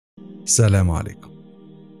Assalamu alaikum.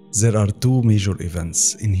 There are two major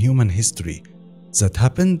events in human history that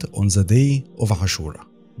happened on the day of Ashura.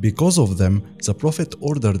 Because of them, the Prophet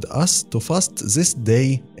ordered us to fast this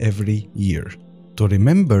day every year to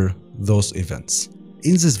remember those events.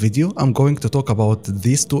 In this video, I'm going to talk about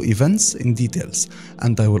these two events in details,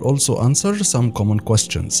 and I will also answer some common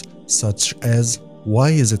questions, such as why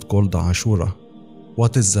is it called Ashura?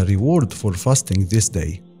 What is the reward for fasting this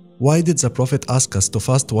day? Why did the Prophet ask us to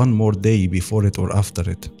fast one more day before it or after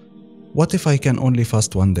it? What if I can only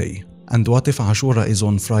fast one day? And what if Ashura is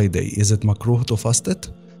on Friday? Is it makruh to fast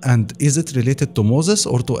it? And is it related to Moses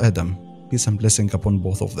or to Adam? Peace and blessing upon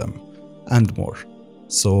both of them. And more.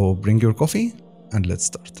 So bring your coffee and let's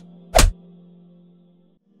start.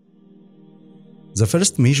 The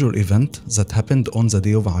first major event that happened on the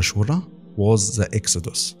day of Ashura was the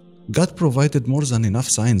Exodus. God provided more than enough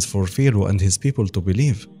signs for Pharaoh and his people to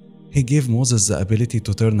believe. He gave Moses the ability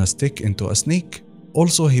to turn a stick into a snake.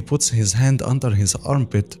 Also, he puts his hand under his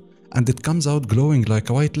armpit and it comes out glowing like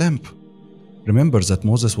a white lamp. Remember that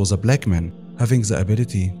Moses was a black man. Having the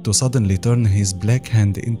ability to suddenly turn his black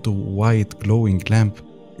hand into white glowing lamp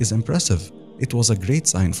is impressive. It was a great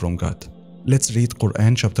sign from God. Let's read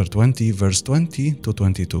Quran chapter 20 verse 20 to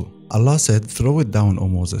 22. Allah said, "Throw it down, O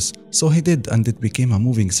Moses." So he did, and it became a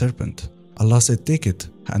moving serpent. Allah said, "Take it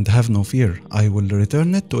and have no fear. I will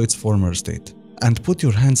return it to its former state. And put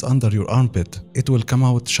your hands under your armpit. It will come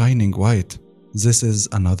out shining white." This is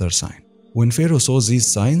another sign. When Pharaoh saw these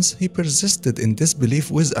signs, he persisted in disbelief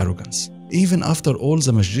with arrogance, even after all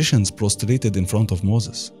the magicians prostrated in front of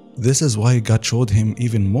Moses. This is why God showed him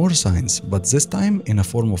even more signs, but this time in a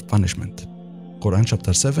form of punishment. Quran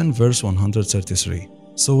chapter 7 verse 133.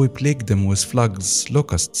 So we plagued them with floods,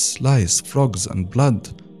 locusts, lice, frogs and blood,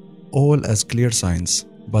 all as clear signs,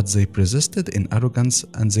 but they persisted in arrogance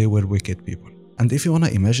and they were wicked people. And if you want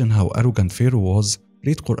to imagine how arrogant Pharaoh was,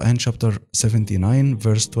 read Quran chapter 79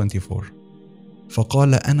 verse 24.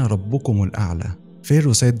 فَقَالَ أَنَا رَبُّكُمُ الْأَعْلَى.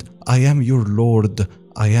 Pharaoh said, "I am your Lord,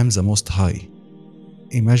 I am the Most High."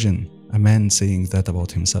 Imagine a man saying that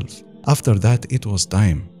about himself. After that, it was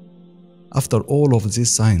time. After all of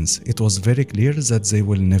these signs, it was very clear that they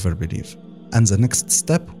will never believe. And the next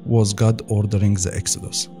step was God ordering the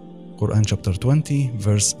Exodus. Quran chapter 20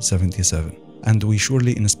 verse 77. And we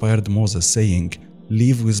surely inspired Moses, saying,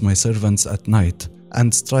 "Leave with my servants at night, and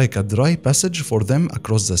strike a dry passage for them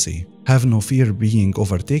across the sea. Have no fear being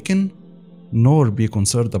overtaken, nor be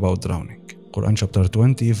concerned about drowning." Quran chapter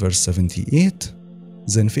 20 verse 78.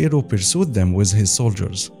 Then Pharaoh pursued them with his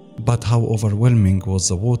soldiers, but how overwhelming was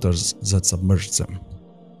the waters that submerged them.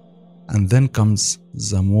 And then comes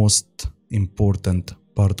the most important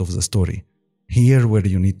part of the story. Here where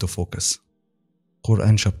you need to focus.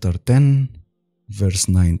 Quran chapter 10 verse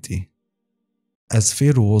 90. As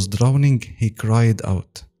Pharaoh was drowning, he cried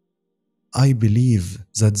out, "I believe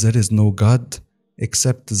that there is no God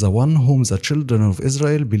except the one whom the children of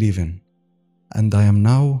Israel believe in, and I am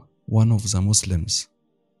now one of the Muslims."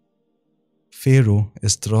 Pharaoh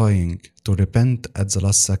is trying to repent at the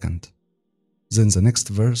last second. Then the next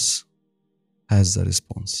verse has the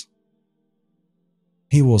response.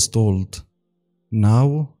 He was told,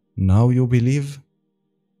 Now you believe?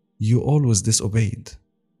 You always disobeyed,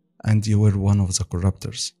 and you were one of the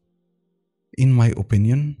corruptors. In my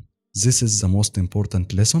opinion, this is the most important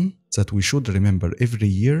lesson that we should remember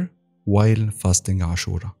every year while fasting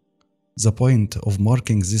Ashura. The point of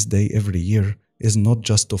marking this day every year is not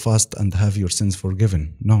just to fast and have your sins forgiven.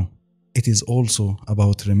 No, it is also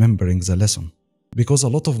about remembering the lesson. Because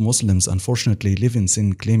a lot of Muslims unfortunately live in sin,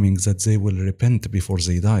 claiming that they will repent before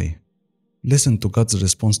they die. Listen to God's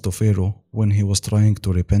response to Pharaoh when he was trying to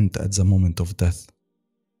repent at the moment of death.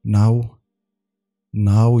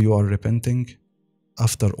 Now you are repenting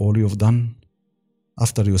after all you've done?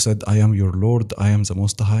 After you said, "I am your Lord, I am the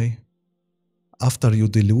Most High"? After you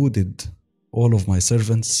deluded all of my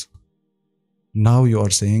servants? Now you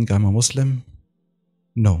are saying, "I'm a Muslim"?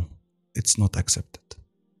 No, it's not accepted.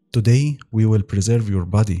 Today, we will preserve your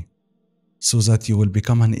body so that you will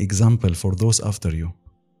become an example for those after you.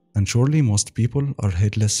 And surely most people are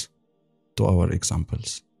heedless to our examples.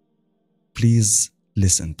 Please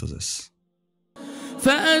listen to this.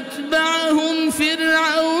 فأتبعهم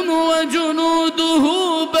فرعون وجنوده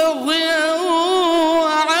بغيا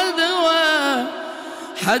وعدوا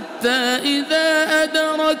حتى إذا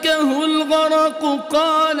أدركه الغرق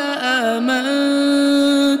قال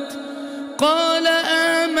آمنت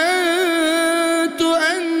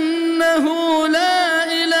أنه لا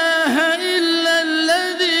إله إلا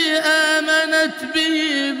الذي آمنت به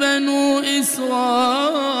بنو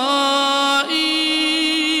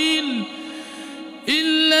إسرائيل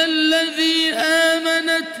إلا الذي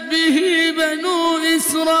آمنت به بنو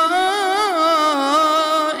إسرائيل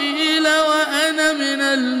وأنا من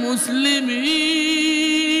المسلمين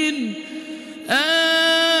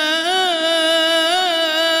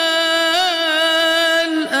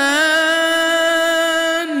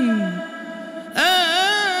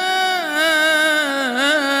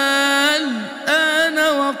الآن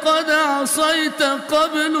وقد عصيت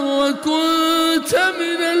قبل وكنت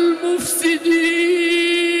من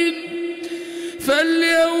المفسدين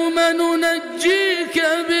فاليوم ننجيك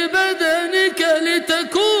ببدنك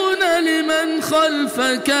لتكون لمن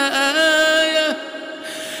خلفك آية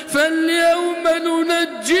فاليوم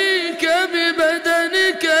ننجيك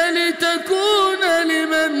ببدنك لتكون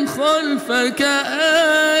لمن خلفك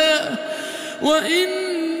آية وإن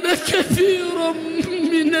كثيرا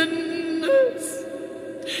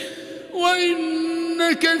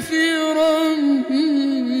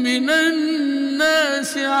من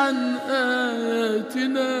الناس عن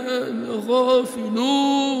آياتنا لغافلون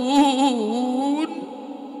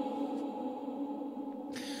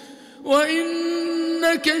وإن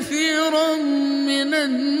كثيرا من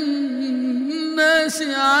الناس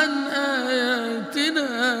عن آياتنا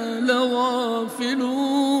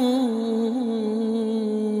لغافلون.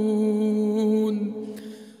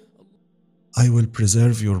 I will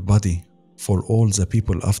preserve your body for all the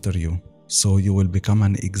people after you, so you will become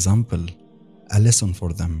an example, a lesson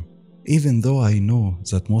for them, even though I know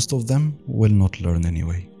that most of them will not learn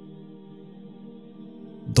anyway.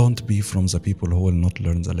 Don't be from the people who will not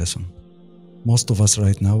learn the lesson. Most of us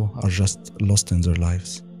right now are just lost in their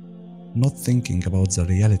lives, not thinking about the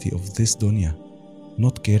reality of this dunya,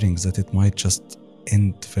 not caring that it might just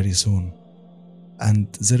end very soon, and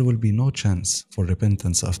there will be no chance for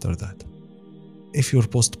repentance after that. If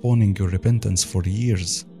you're postponing your repentance for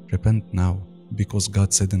years, repent now, because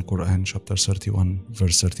God said in Quran chapter 31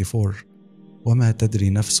 verse 34, وَمَا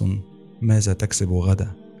تَدْرِي نَفْسٌ مَاذَا تَكْسِبُ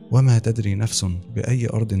غَدًا وَمَا تَدْرِي نَفْسٌ بِأَيِّ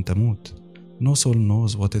أَرْضٍ تَمُوتُ. No soul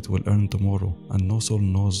knows what it will earn tomorrow, and no soul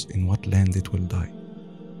knows in what land it will die.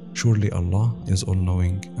 Surely Allah is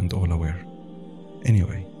all-knowing and all-aware.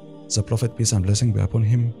 Anyway, the Prophet, peace and blessing be upon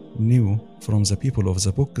him, knew from the people of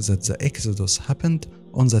the book that the Exodus happened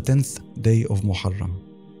on the 10th day of Muharram.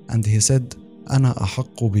 And he said, أَنَا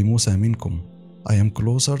أَحَقُّ بِمُوسَى مِنْكُمْ, I am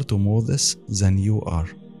closer to Moses than you are.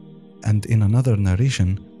 And in another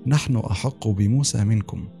narration, نَحْنُ أَحَقُّ بِمُوسَى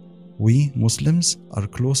مِنْكُمْ, we Muslims are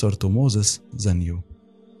closer to Moses than you.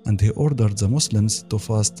 And he ordered the Muslims to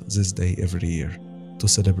fast this day every year to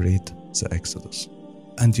celebrate the Exodus.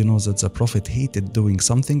 And you know that the Prophet hated doing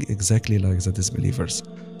something exactly like the disbelievers.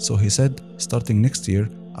 So he said, starting next year,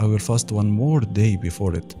 I will fast one more day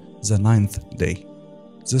before it, the 9th day.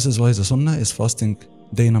 This is why the sunnah is fasting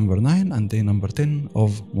day number 9 and day number 10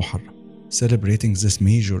 of Muharram, celebrating this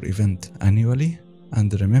major event annually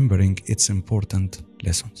and remembering its important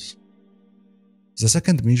lessons. The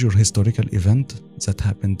second major historical event that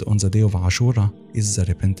happened on the day of Ashura is the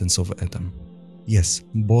repentance of Adam. Yes,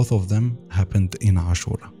 both of them happened in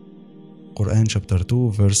Ashura. Quran chapter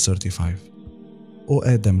 2 verse 35. O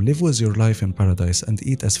Adam, live with your life in paradise and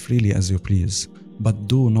eat as freely as you please, but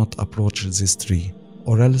do not approach this tree,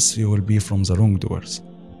 or else you will be from the wrongdoers.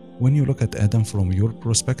 When you look at Adam from your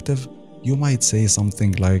perspective, you might say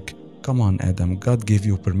something like, come on Adam, God gave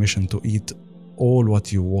you permission to eat all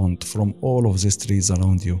what you want from all of these trees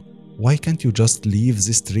around you. Why can't you just leave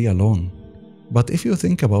this tree alone? But if you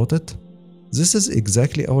think about it, this is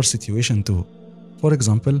exactly our situation too. For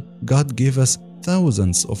example, God gave us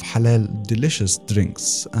thousands of halal delicious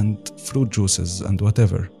drinks and fruit juices and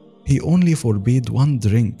whatever. He only forbade one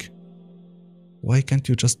drink. Why can't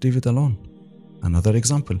you just leave it alone? Another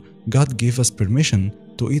example, God gave us permission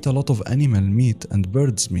to eat a lot of animal meat and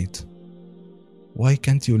bird's meat. Why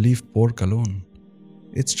can't you leave pork alone?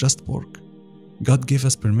 It's just pork. God gave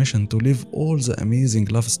us permission to live all the amazing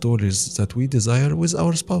love stories that we desire with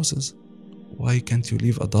our spouses. Why can't you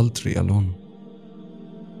leave adultery alone?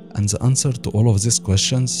 And the answer to all of these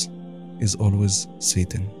questions is always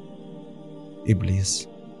Satan. Iblis.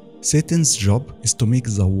 Satan's job is to make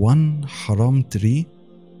the one haram tree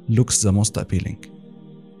looks the most appealing,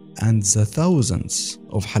 and the thousands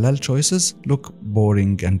of halal choices look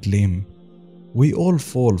boring and lame. We all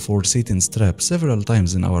fall for Satan's trap several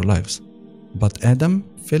times in our lives, but Adam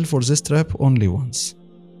fell for this trap only once.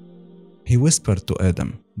 He whispered to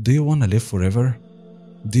Adam, do you want to live forever?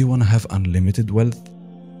 Do you want to have unlimited wealth?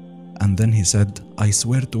 And then he said, I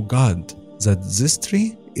swear to God that this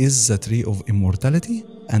tree is the tree of immortality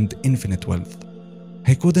and infinite wealth.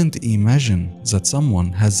 He couldn't imagine that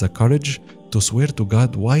someone has the courage to swear to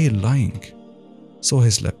God while lying. So he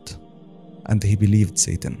slept. and he believed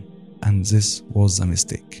Satan. And this was a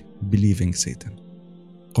mistake, believing Satan.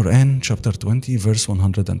 Quran chapter 20 verse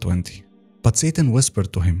 120. But Satan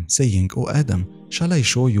whispered to him, saying, O Adam, shall I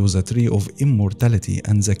show you the tree of immortality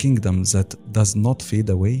and the kingdom that does not fade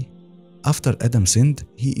away? After Adam sinned,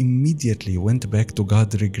 he immediately went back to God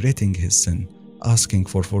regretting his sin, asking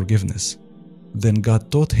for forgiveness. Then God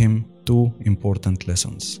taught him two important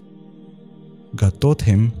lessons. God taught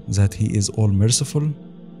him that he is all merciful,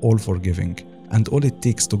 all forgiving, and all it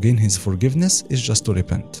takes to gain his forgiveness is just to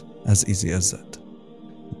repent, as easy as that.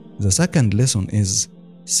 The second lesson is,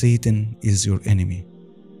 Satan is your enemy.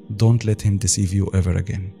 Don't let him deceive you ever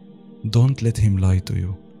again. Don't let him lie to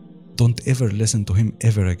you. Don't ever listen to him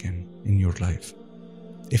ever again in your life.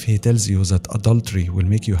 If he tells you that adultery will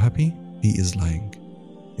make you happy, he is lying.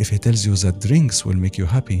 If he tells you that drinks will make you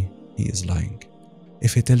happy, he is lying.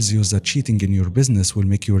 If he tells you that cheating in your business will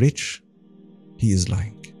make you rich, he is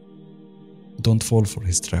lying. Don't fall for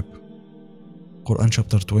his trap. Quran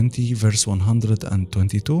chapter 20 verse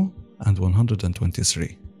 122 and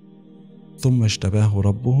 123. ثم اجتباه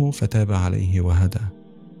ربه فتاب عليه وهدى.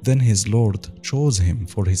 Then his Lord chose him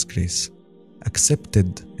for his grace,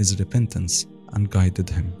 accepted his repentance and guided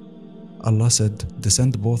him. Allah said,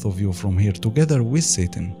 descend both of you from here together with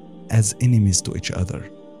Satan as enemies to each other.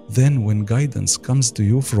 Then when guidance comes to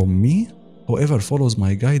you from me, whoever follows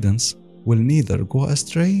my guidance will neither go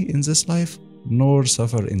astray in this life nor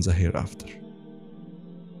suffer in the hereafter.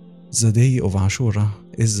 The day of Ashura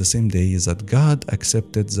is the same day that God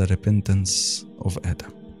accepted the repentance of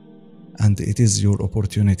Adam. And it is your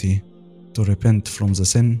opportunity to repent from the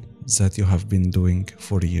sin that you have been doing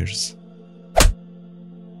for years.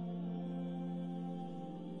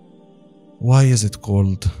 Why is it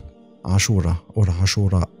called Ashura or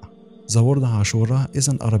Ashura? The word Ashura is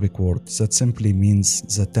an Arabic word that simply means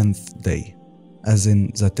the 10th day, as in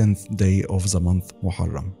the 10th day of the month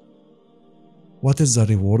Muharram. What is the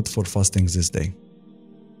reward for fasting this day?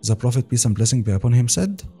 The Prophet, peace and blessing be upon him,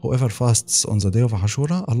 said, whoever fasts on the day of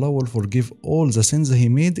Ashura, Allah will forgive all the sins he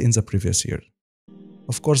made in the previous year.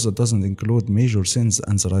 Of course, that doesn't include major sins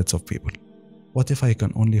and the rights of people. What if I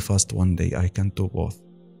can only fast one day? I can't do both.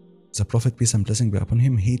 The Prophet, peace and blessing be upon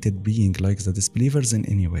him, hated being like the disbelievers in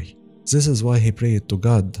any way. This is why he prayed to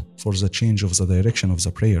God for the change of the direction of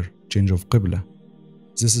the prayer, change of Qibla.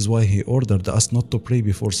 This is why he ordered us not to pray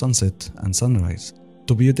before sunset and sunrise,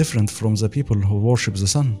 to be different from the people who worship the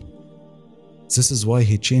sun. This is why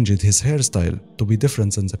he changed his hairstyle to be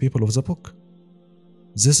different than the people of the book.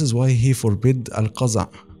 This is why he forbid al-qaza',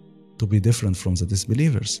 to be different from the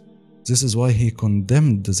disbelievers. This is why he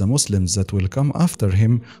condemned the Muslims that will come after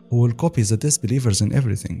him, who will copy the disbelievers in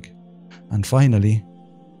everything. And finally,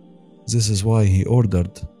 this is why he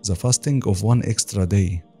ordered the fasting of one extra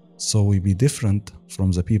day, so we be different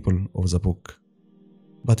from the people of the book.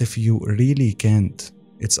 But if you really can't,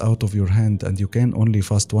 it's out of your hand and you can only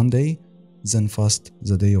fast one day, then fast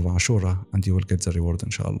the day of Ashura and you will get the reward,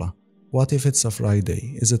 inshallah. What if it's a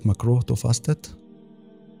Friday? Is it makruh to fast it?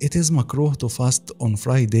 It is makruh to fast on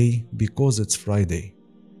Friday because it's Friday.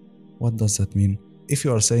 What does that mean? If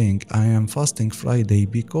you are saying, I am fasting Friday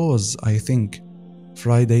because I think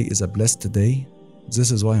Friday is a blessed day,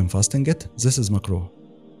 this is why I'm fasting it, this is makruh.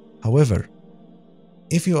 However,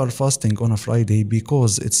 if you are fasting on a Friday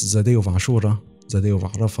because it's the day of Ashura, the day of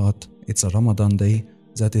Arafat, it's a Ramadan day,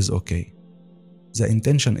 that is okay. The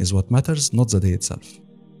intention is what matters, not the day itself.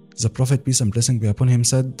 The Prophet, peace and blessing be upon him,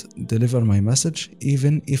 said, deliver my message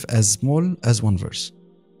even if as small as one verse.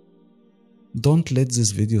 Don't let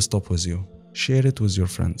this video stop with you. Share it with your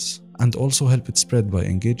friends and also help it spread by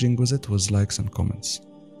engaging with it with likes and comments.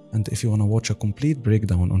 And if you want to watch a complete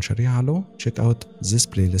breakdown on Sharia law, check out this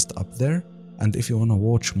playlist up there. And if you want to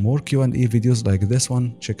watch more Q&A videos like this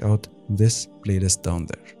one, check out this playlist down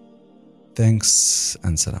there. Thanks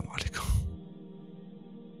and Assalamu alaikum.